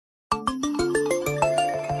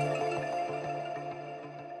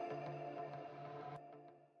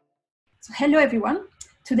Hello everyone.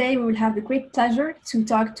 Today we will have the great pleasure to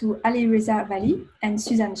talk to Alireza Vali and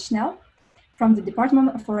Susanne Schnell from the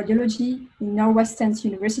Department of Radiology in Northwestern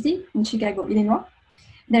University in Chicago, Illinois.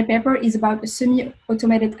 Their paper is about a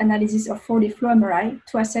semi-automated analysis of 4D flow MRI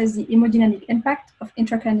to assess the hemodynamic impact of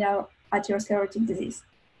intracranial atherosclerotic disease.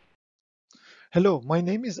 Hello, my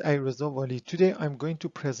name is Alireza Vali. Today I'm going to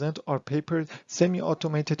present our paper,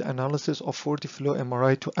 Semi-Automated Analysis of 4D Flow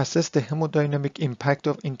MRI to Assess the Hemodynamic Impact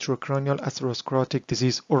of Intracranial Atherosclerotic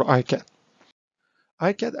Disease, or ICAT.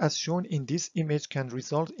 ICAT, as shown in this image, can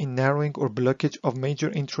result in narrowing or blockage of major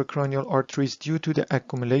intracranial arteries due to the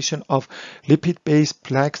accumulation of lipid-based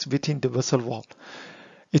plaques within the vessel wall.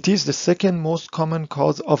 It is the second most common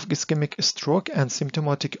cause of ischemic stroke, and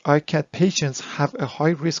symptomatic ICAT patients have a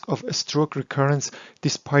high risk of stroke recurrence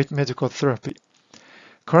despite medical therapy.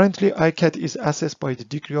 Currently, ICAT is assessed by the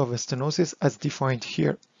degree of stenosis as defined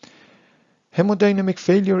here. Hemodynamic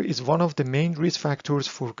failure is one of the main risk factors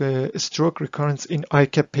for stroke recurrence in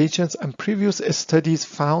ICAT patients, and previous studies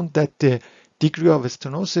found that the degree of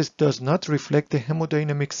stenosis does not reflect the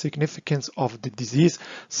hemodynamic significance of the disease,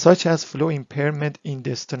 such as flow impairment in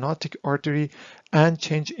the stenotic artery and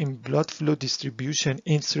change in blood flow distribution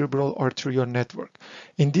in cerebral arterial network.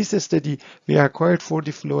 In this study, we acquired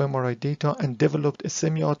 4D flow MRI data and developed a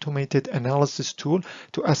semi-automated analysis tool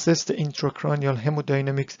to assess the intracranial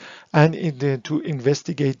hemodynamics and to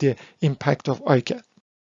investigate the impact of ICAT.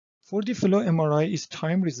 4D flow MRI is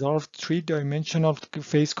time-resolved three-dimensional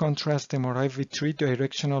phase contrast MRI with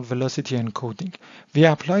three-directional velocity encoding. We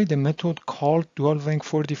apply the method called dual-bank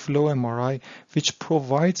 4D flow MRI, which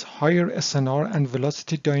provides higher SNR and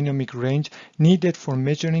velocity dynamic range needed for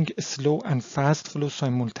measuring slow and fast flow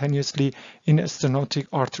simultaneously in stenotic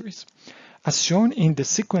arteries. As shown in the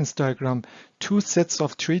sequence diagram, two sets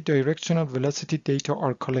of three-directional velocity data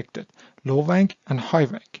are collected, low-bank and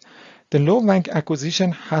high-bank. The low-bank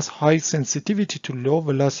acquisition has high sensitivity to low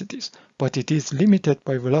velocities, but it is limited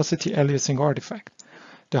by velocity aliasing artifact.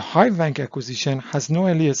 The high-bank acquisition has no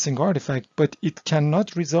aliasing artifact, but it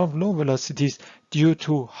cannot resolve low velocities due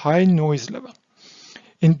to high noise level.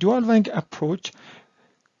 In dual-bank approach,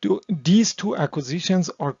 these two acquisitions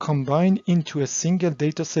are combined into a single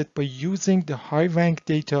dataset by using the high-bank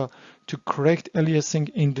data to correct aliasing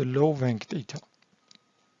in the low-bank data.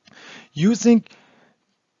 Using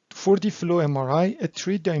 4D flow MRI, a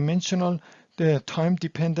three-dimensional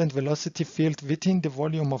time-dependent velocity field within the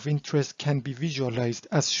volume of interest can be visualized,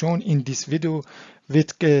 as shown in this video,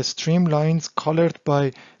 with streamlines colored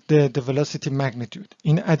by the velocity magnitude.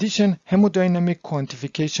 In addition, hemodynamic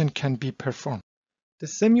quantification can be performed. The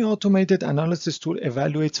semi-automated analysis tool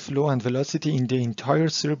evaluates flow and velocity in the entire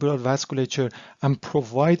cerebral vasculature and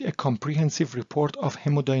provides a comprehensive report of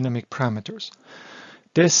hemodynamic parameters.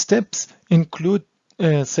 The steps include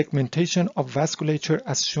segmentation of vasculature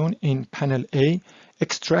as shown in panel A,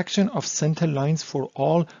 extraction of center lines for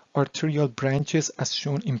all arterial branches as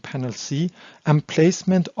shown in panel C, and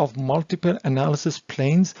placement of multiple analysis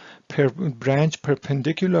planes per branch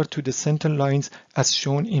perpendicular to the center lines as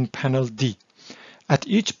shown in panel D. At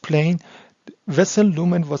each plane, vessel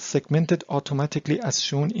lumen was segmented automatically as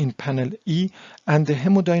shown in panel E, and the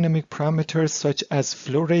hemodynamic parameters such as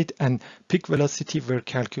flow rate and peak velocity were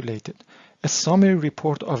calculated. A summary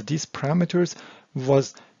report of these parameters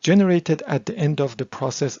was generated at the end of the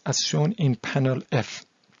process as shown in panel F.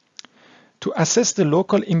 To assess the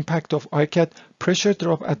local impact of ICAT, pressure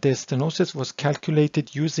drop at the stenosis was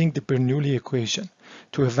calculated using the Bernoulli equation.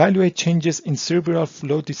 To evaluate changes in cerebral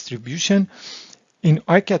flow distribution, in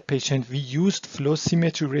ICAT patient, we used flow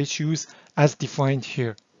symmetry ratios as defined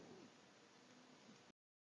here.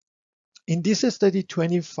 In this study,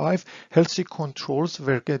 25 healthy controls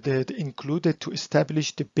were included to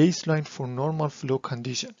establish the baseline for normal flow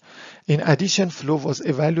condition. In addition, flow was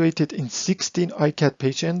evaluated in 16 ICAT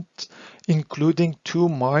patients, including 2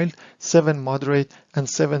 mild, 7 moderate, and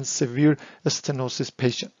 7 severe stenosis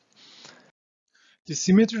patients. The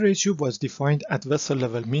symmetry ratio was defined at vessel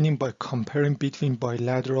level, meaning by comparing between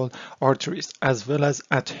bilateral arteries, as well as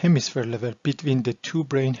at hemisphere level between the two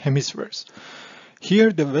brain hemispheres.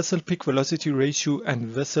 Here, the vessel peak velocity ratio and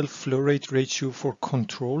vessel flow rate ratio for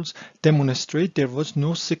controls demonstrate there was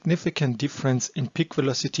no significant difference in peak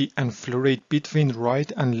velocity and flow rate between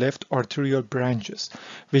right and left arterial branches,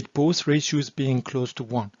 with both ratios being close to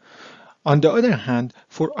 1. On the other hand,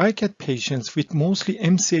 for ICAT patients with mostly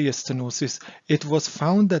MCA stenosis, it was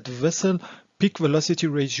found that vessel peak velocity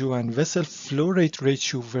ratio and vessel flow rate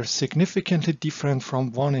ratio were significantly different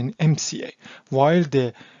from one in MCA, while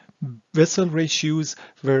the vessel ratios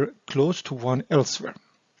were close to 1 elsewhere.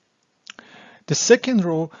 The second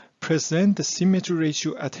row present the symmetry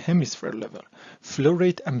ratio at hemisphere level. Flow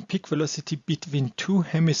rate and peak velocity between two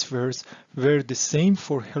hemispheres were the same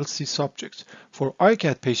for healthy subjects. For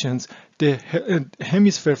ICAT patients, the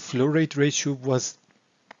hemisphere flow rate ratio was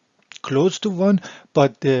close to 1,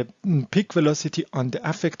 but the peak velocity on the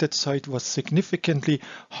affected side was significantly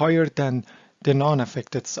higher than the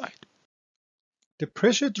non-affected side. The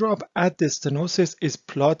pressure drop at the stenosis is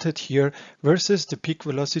plotted here versus the peak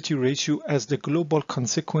velocity ratio as the global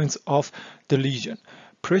consequence of the lesion.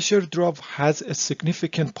 Pressure drop has a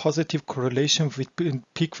significant positive correlation with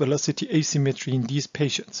peak velocity asymmetry in these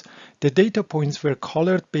patients. The data points were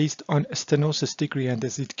colored based on stenosis degree, and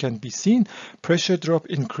as it can be seen, pressure drop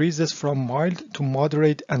increases from mild to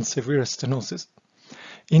moderate and severe stenosis.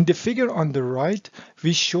 In the figure on the right,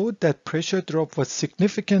 we showed that pressure drop was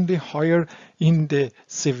significantly higher in the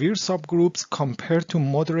severe subgroups compared to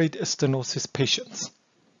moderate stenosis patients.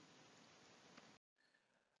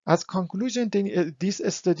 As conclusion, this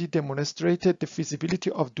study demonstrated the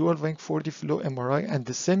feasibility of dual-wing 40-flow MRI and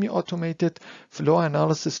the semi-automated flow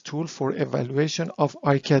analysis tool for evaluation of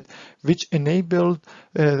ICAT, which enabled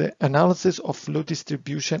the analysis of flow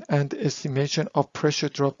distribution and estimation of pressure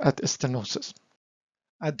drop at stenosis.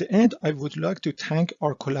 At the end, I would like to thank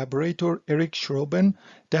our collaborator, Eric Schroben.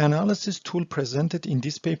 The analysis tool presented in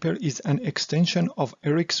this paper is an extension of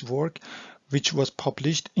Eric's work, which was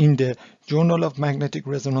published in the Journal of Magnetic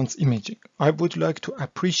Resonance Imaging. I would like to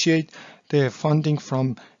appreciate the funding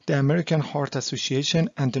from the American Heart Association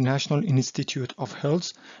and the National Institute of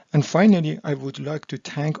Health. And finally, I would like to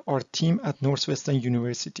thank our team at Northwestern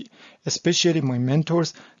University, especially my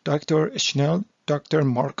mentors, Dr. Schnell, Dr.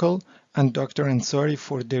 Markle, and Dr. Ansari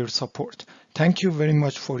for their support. Thank you very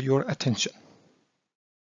much for your attention.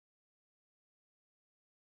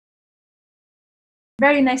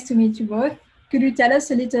 Very nice to meet you both. Could you tell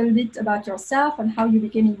us a little bit about yourself and how you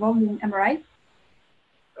became involved in MRI?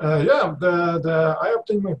 I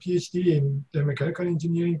obtained my PhD in the mechanical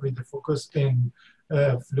engineering with the focus in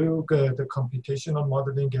flow, the computational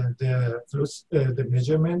modeling and the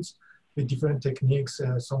measurements with different techniques,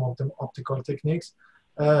 some of them optical techniques.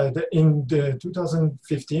 In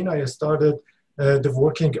 2015, I started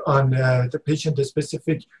working on the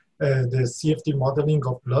patient-specific the CFD modeling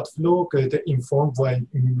of blood flow informed by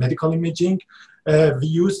medical imaging. We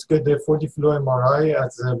used the 40-flow MRI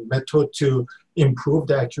as a method to improve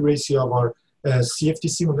the accuracy of our CFD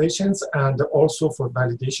simulations and also for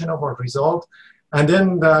validation of our result. And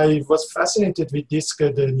then I was fascinated with this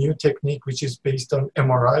the new technique, which is based on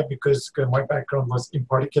MRI, because my background was in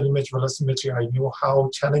particle image velocimetry. I knew how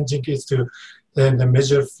challenging it is to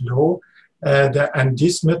measure flow. And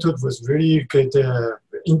this method was very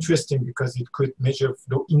interesting because it could measure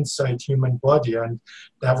flow inside human body, and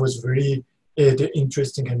that was very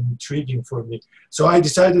interesting and intriguing for me. So I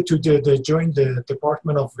decided to join the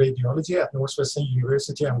Department of Radiology at Northwestern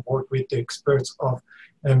University and work with the experts of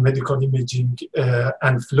medical imaging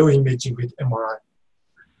and flow imaging with MRI.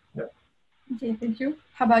 Yeah. Okay, thank you.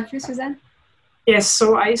 How about you, Susanne? Yes,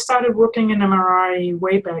 so I started working in MRI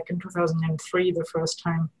way back in 2003 the first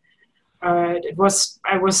time. I was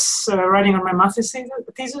writing on my master's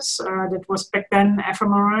thesis that was back then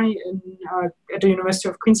fMRI at the University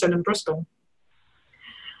of Queensland in Brisbane.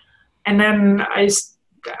 And then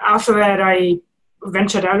after that, I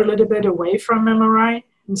ventured out a little bit away from MRI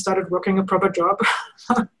and started working a proper job.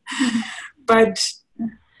 But,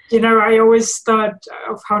 you know, I always thought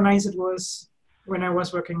of how nice it was when I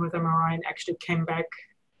was working with MRI and actually came back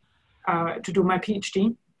to do my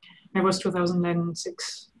PhD. It was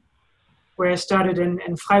 2006. Where I started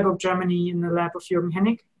in Freiburg, Germany, in the lab of Jürgen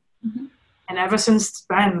Hennig. Mm-hmm. And ever since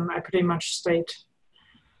then, I pretty much stayed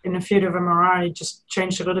in the field of MRI, just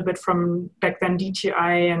changed a little bit from back then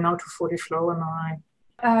DTI and now to 40-flow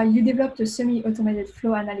MRI. You developed a semi-automated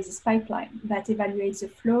flow analysis pipeline that evaluates the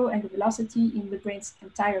flow and the velocity in the brain's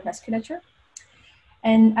entire vasculature.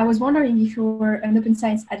 And I was wondering if you were an open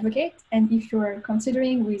science advocate and if you were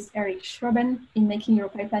considering with Eric Schroben in making your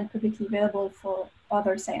pipeline publicly available for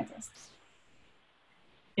other scientists.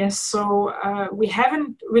 Yes, so we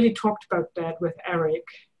haven't really talked about that with Eric,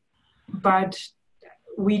 but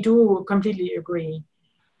we do completely agree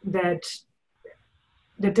that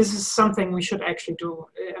this is something we should actually do.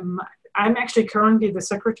 I'm actually currently the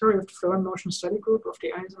secretary of the Flow and Motion Study Group of the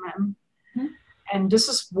ISMM. Mm-hmm. And this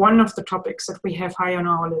is one of the topics that we have high on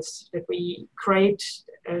our list, that we create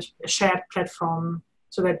a shared platform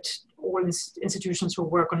so that all institutions who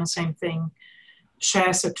work on the same thing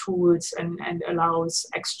shares the tools and allows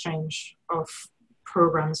exchange of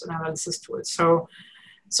programs and analysis tools.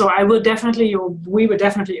 So I will definitely, or we will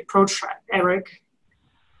definitely approach Eric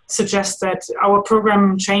suggests that our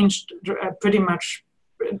program changed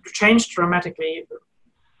dramatically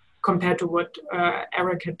compared to what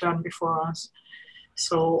Eric had done before us.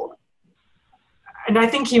 So, and I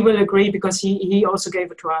think he will agree because he also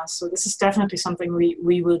gave it to us. So this is definitely something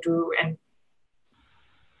we will do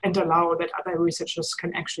and allow that other researchers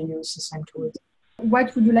can actually use the same tools.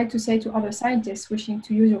 What would you like to say to other scientists wishing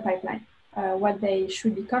to use your pipeline? What they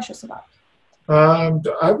should be cautious about?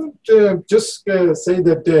 I would just say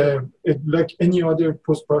that like any other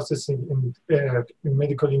post-processing in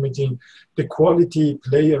medical imaging, the quality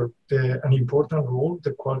play an important role,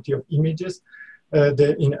 the quality of images,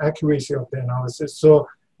 the inaccuracy of the analysis. So,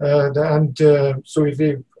 so if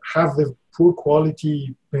we have the poor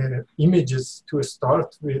quality images to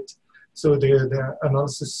start with, so the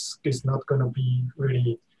analysis is not going to be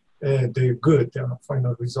really the good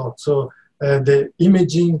final result. So the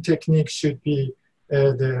imaging technique should be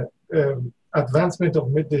the advancement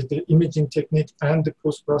of the imaging technique and the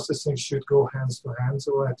post-processing should go hands to hand,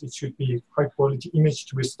 so that it should be high quality image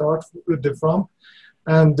to start from.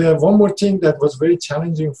 And one more thing that was very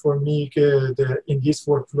challenging for me in this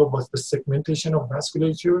workflow was the segmentation of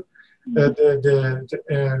vasculature,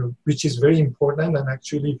 which is very important and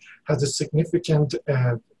actually has a significant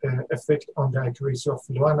effect on the accuracy of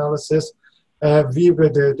flow analysis.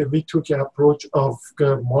 We took an approach of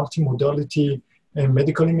multimodality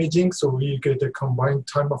medical imaging, so we get a combined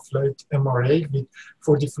time of flight MRI with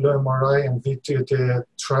 40 flow MRI, and we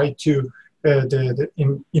try to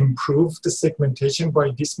improve the segmentation by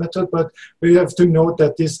this method. But we have to note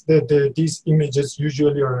that these images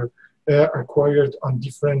usually are acquired on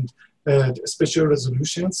different spatial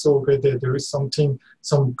resolutions, so there is some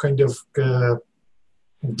kind of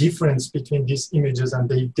difference between these images, and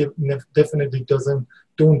they definitely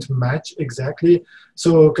don't match exactly.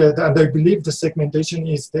 So, and I believe the segmentation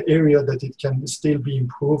is the area that it can still be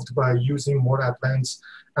improved by using more advanced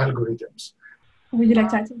algorithms. Would you like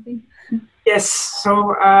to add something? Yes.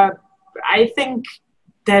 So I think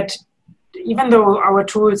that even though our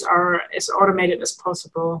tools are as automated as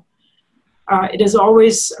possible, it is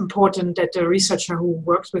always important that the researcher who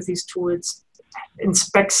works with these tools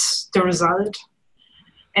inspects the result.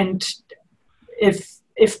 And if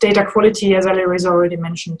data quality, as Alireza already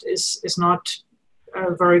mentioned, is not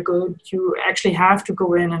very good, you actually have to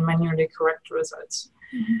go in and manually correct the results.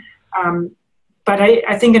 Mm-hmm. But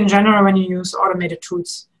I think in general, when you use automated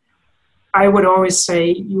tools, I would always say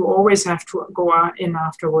you always have to go in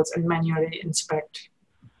afterwards and manually inspect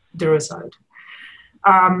the result.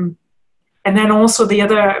 And then also the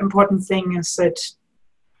other important thing is that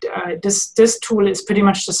this tool is pretty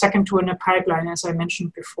much the second tool in the pipeline, as I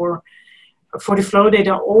mentioned before. For the flow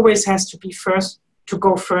data, always has to be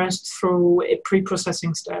go first through a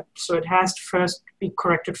pre-processing step. So it has to first be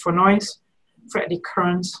corrected for noise, for eddy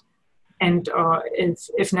currents, and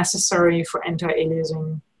if necessary for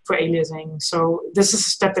anti-aliasing, for aliasing. So this is a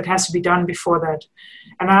step that has to be done before that.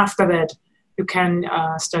 And after that, you can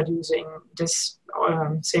start using this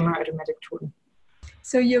semi-automatic tool.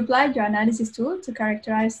 So you applied your analysis tool to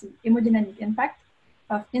characterize the hemodynamic impact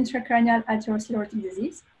of intracranial atherosclerotic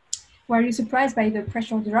disease. Were you surprised by the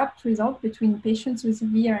pressure drop result between patients with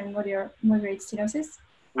severe and moderate stenosis?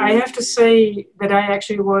 I have to say that I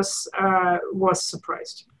actually was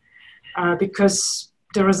surprised because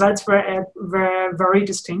the results were very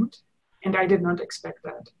distinct, and I did not expect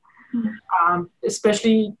that. Mm-hmm.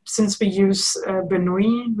 Especially since we use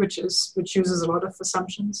Bernoulli, which uses a lot of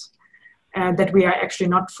assumptions that we are actually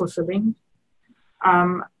not fulfilling.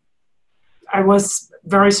 I was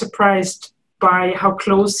very surprised by how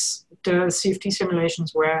close the CFT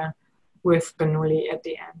simulations were with Bernoulli at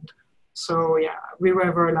the end. So yeah, we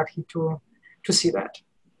were very lucky to see that.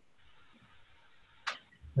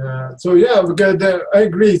 So yeah, I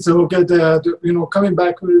agree. So coming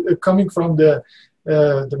from the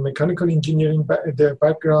mechanical engineering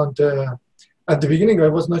background, at the beginning I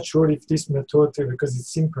was not sure if this method, because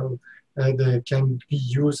it's simple, can be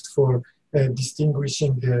used for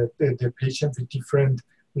distinguishing the patient with different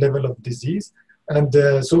level of disease. And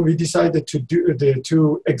so we decided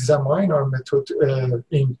to examine our method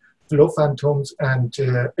in flow phantoms and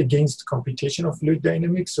against computational fluid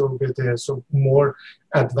dynamics, so with more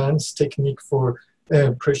advanced technique for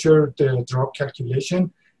pressure drop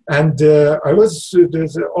calculation. And I was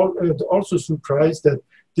also surprised that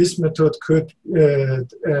this method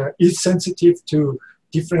is sensitive to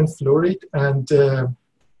different flow rate and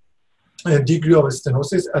degree of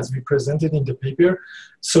stenosis, as we presented in the paper.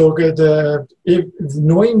 So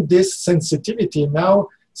knowing this sensitivity now,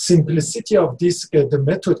 simplicity of this, the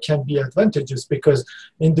method can be advantageous, because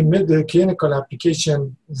in the clinical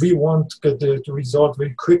application, we want the result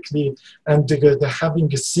very quickly, and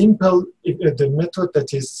having a simple the method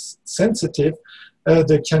that is sensitive,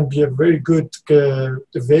 there can be a very good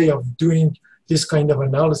way of doing this kind of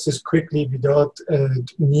analysis quickly without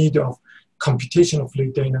need of computational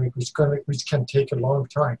fluid dynamic, which can take a long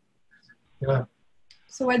time. Yeah.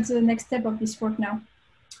 So what's the next step of this work now?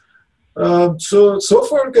 So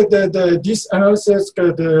far, this analysis,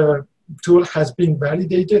 the tool has been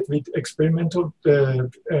validated with experimental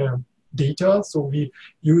data. So we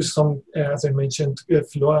use some, as I mentioned,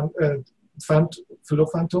 flow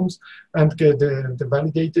phantoms, and the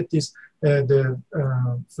validated this the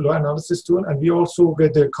flow analysis tool, and we also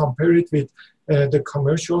compare it with the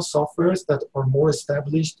commercial softwares that are more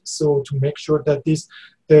established. So to make sure that this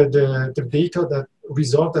the data that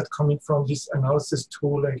result that coming from this analysis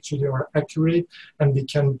tool actually are accurate, and we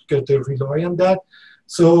can rely on that.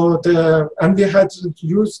 So and we had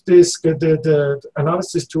used this the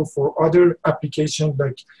analysis tool for other applications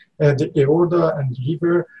like the aorta and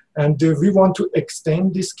liver, and we want to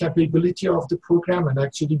extend this capability of the program and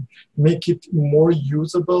actually make it more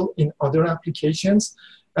usable in other applications.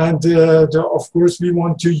 And of course, we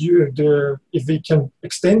want to use if we can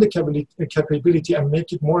extend the capability and make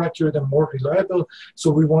it more accurate and more reliable.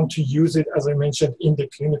 So we want to use it, as I mentioned, in the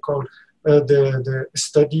clinical the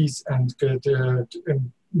studies, and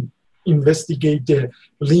investigate the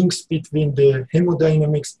links between the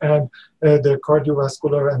hemodynamics and the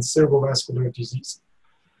cardiovascular and cerebrovascular disease.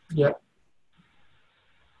 Yeah.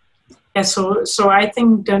 Yeah, so I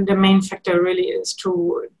think the main factor really is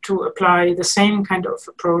to apply the same kind of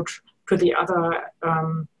approach to the other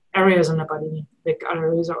areas in the body, like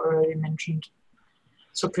Alireza already mentioned.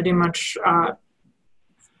 So pretty much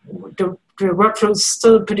the workflow is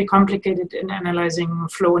still pretty complicated in analyzing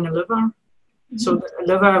flow in the liver. Mm-hmm. So the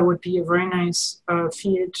liver would be a very nice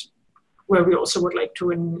field where we also would like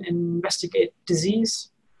to investigate disease.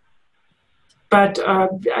 But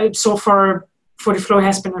so far, for the flow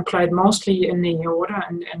has been applied mostly in the aorta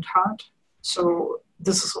and heart. So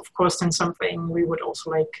this is, of course, then something we would also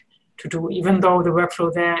like to do, even though the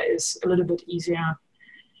workflow there is a little bit easier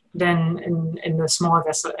than in the small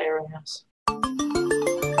vessel areas.